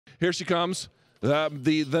Here she comes.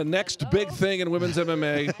 The next big thing in women's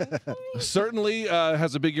MMA certainly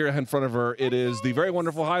has a big year in front of her. It is the very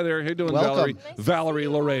wonderful, hi there, how you doing, Welcome. Valerie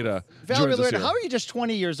Loureda. Valerie Loureda, how are you just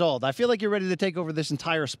 20 years old? I feel like you're ready to take over this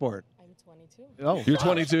entire sport. I'm 22. Oh, You're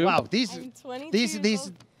 22? Wow, I'm 22 these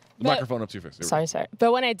The microphone up to your face. Sorry.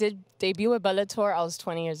 But when I did debut with Bellator, I was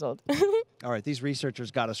 20 years old. All right, these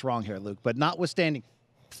researchers got us wrong here, Luke. But notwithstanding,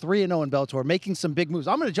 3-0 in Bellator, making some big moves.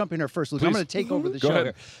 I'm going to jump in here first, Luke. Please. I'm going to take over the Go show ahead.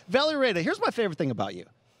 here. Valerie Loureda, here's my favorite thing about you.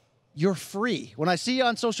 You're free. When I see you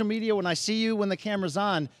on social media, when I see you when the camera's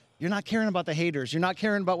on, you're not caring about the haters. You're not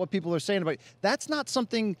caring about what people are saying about you. That's not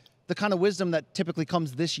something, the kind of wisdom that typically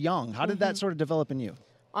comes this young. How did that sort of develop in you?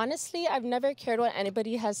 Honestly, I've never cared what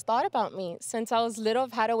anybody has thought about me. Since I was little,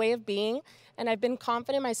 I've had a way of being, and I've been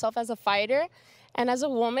confident myself as a fighter and as a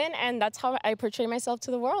woman, and that's how I portray myself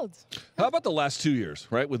to the world. How about the last 2 years,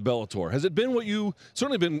 right, with Bellator? Has it been what you,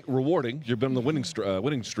 certainly been rewarding, you've been on the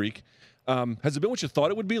winning streak. Has it been what you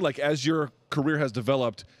thought it would be? Like, as your career has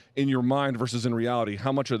developed in your mind versus in reality,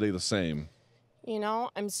 how much are they the same? You know,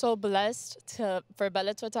 I'm so blessed for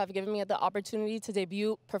Bellator to have given me the opportunity to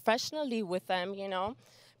debut professionally with them, you know.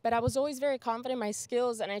 But I was always very confident in my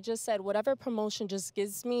skills, and I just said, whatever promotion just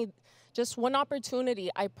gives me just one opportunity,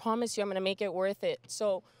 I promise you I'm going to make it worth it.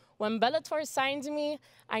 So when Bellator signed me,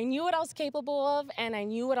 I knew what I was capable of, and I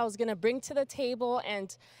knew what I was going to bring to the table,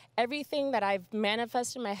 and everything that I've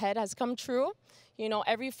manifested in my head has come true. You know,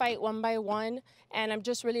 every fight one by one, and I'm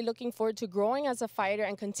just really looking forward to growing as a fighter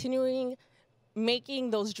and continuing making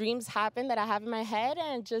those dreams happen that I have in my head,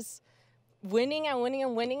 and just winning and winning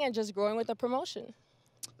and winning and just growing with the promotion.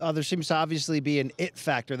 There seems to obviously be an it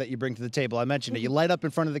factor that you bring to the table. I mentioned it. You light up in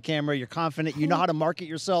front of the camera. You're confident. You know how to market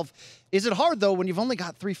yourself. Is it hard, though, when you've only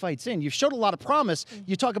got 3 fights in? You've showed a lot of promise.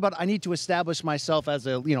 You talk about, I need to establish myself as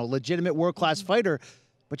a legitimate world-class fighter,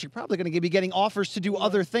 but you're probably going to be getting offers to do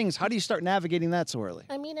other things. How do you start navigating that so early?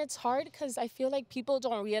 I mean, it's hard because I feel like people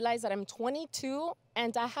don't realize that I'm 22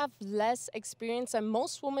 and I have less experience than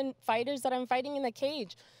most women fighters that I'm fighting in the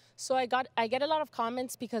cage. So I get a lot of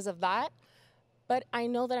comments because of that. But I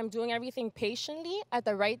know that I'm doing everything patiently at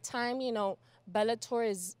the right time. You know, Bellator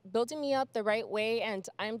is building me up the right way, and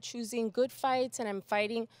I'm choosing good fights, and I'm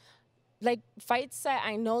fighting like fights that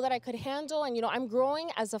I know that I could handle. And, you know, I'm growing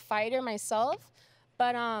as a fighter myself.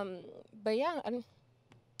 But yeah.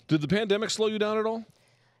 Did the pandemic slow you down at all?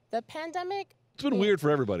 The pandemic? It's been weird for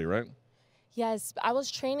everybody, right? Yes, I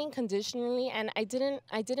was training conditionally, and I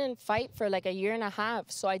didn't fight for like a year and a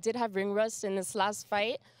half. So I did have ring rust in this last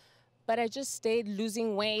fight. But I just stayed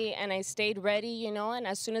losing weight, and I stayed ready, you know, and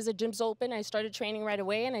as soon as the gym's open, I started training right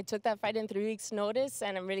away, and I took that fight in 3 weeks' notice,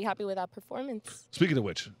 and I'm really happy with that performance. Speaking of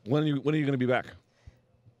which, when are you going to be back?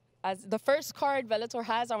 As the first card Bellator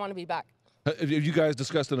has, I want to be back. Have you guys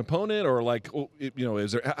discussed an opponent, or like, you know,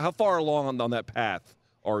 how far along on that path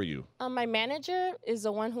are you? My manager is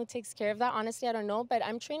the one who takes care of that. Honestly, I don't know, but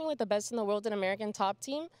I'm training with the best in the world in American Top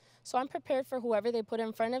Team. So I'm prepared for whoever they put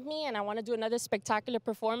in front of me, and I want to do another spectacular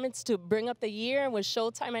performance to bring up the year with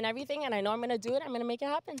Showtime and everything, and I know I'm going to do it. I'm going to make it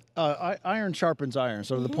happen. Iron sharpens iron.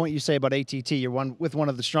 So the point you say about ATT, you're with one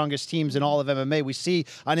of the strongest teams in all of MMA. We see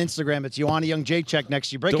on Instagram, it's Joanna Jedrzejczyk next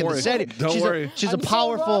to you. Breaking the set. Don't worry. She's a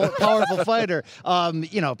powerful fighter.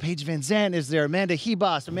 You know, Paige Van Zandt is there, Amanda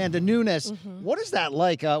Hebos, Amanda Nunes. What is that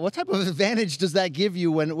like? What type of advantage does that give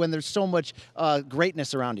you when there's so much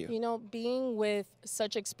greatness around you? You know, being with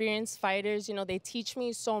such experienced fighters, you know, they teach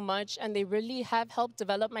me so much, and they really have helped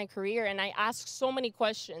develop my career. And I ask so many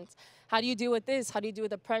questions. How do you deal with this? How do you deal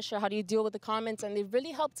with the pressure? How do you deal with the comments? And they've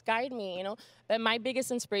really helped guide me, you know. But my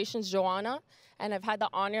biggest inspiration is Joanna, and I've had the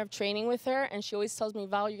honor of training with her, and she always tells me,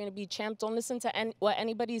 Val, you're going to be champ. Don't listen to what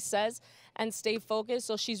anybody says, and stay focused.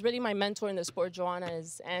 So she's really my mentor in the sport, Joanna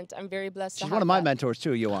is, and I'm very blessed to have She's one of my mentors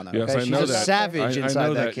too, Joanna. Yes, okay? I know She's a that. savage inside I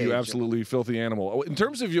know that cage. You absolutely filthy animal. In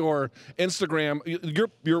terms of your Instagram,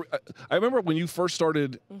 I remember when you first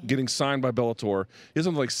started getting signed by Bellator, you had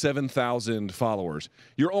something like 7,000 followers.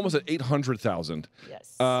 You're almost at 800,000.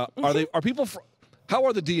 Yes. Are people? How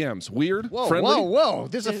are the DMs? Weird? Whoa, Friendly? whoa!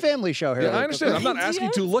 This is a family show here. Yeah, I understand. I'm not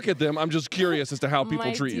asking to look at them. I'm just curious as to how people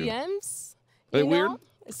treat you. My DMs? Are they weird?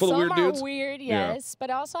 Full of weird dudes? Some are weird, yes. But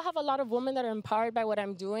I also have a lot of women that are empowered by what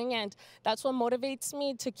I'm doing, and that's what motivates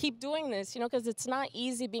me to keep doing this, you know, because it's not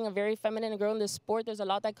easy being a very feminine girl in this sport. There's a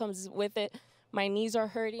lot that comes with it. My knees are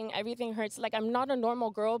hurting. Everything hurts. Like, I'm not a normal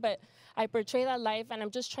girl, but I portray that life, and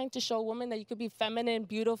I'm just trying to show women that you could be feminine,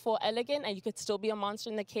 beautiful, elegant, and you could still be a monster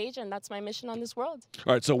in the cage, and that's my mission on this world.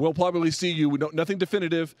 All right, so we'll probably see you. Nothing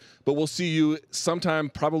definitive, but we'll see you sometime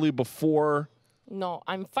probably before No,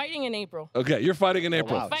 I'm fighting in April. Okay, you're fighting in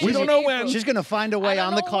April. wow. We don't know when. She's going to find a way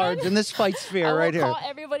on the cards in this fight sphere right here.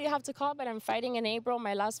 Everybody have to call, but I'm fighting in April.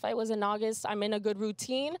 My last fight was in August. I'm in a good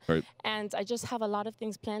routine. Right. And I just have a lot of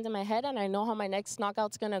things planned in my head, and I know how my next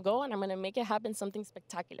knockout's going to go, and I'm going to make it happen, something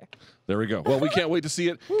spectacular. There we go. Well, we can't wait to see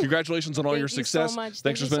it. Congratulations on all your success. So much.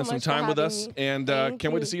 Thanks for spending some time with us, and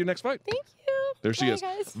can't wait to see your next fight. Thank you. There she Bye, is.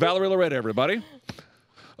 guys. Valerie Loureda, everybody.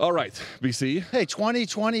 All right, BC. Hey,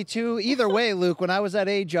 2022. Either way, Luke, when I was that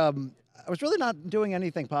age, I was really not doing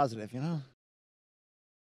anything positive, you know?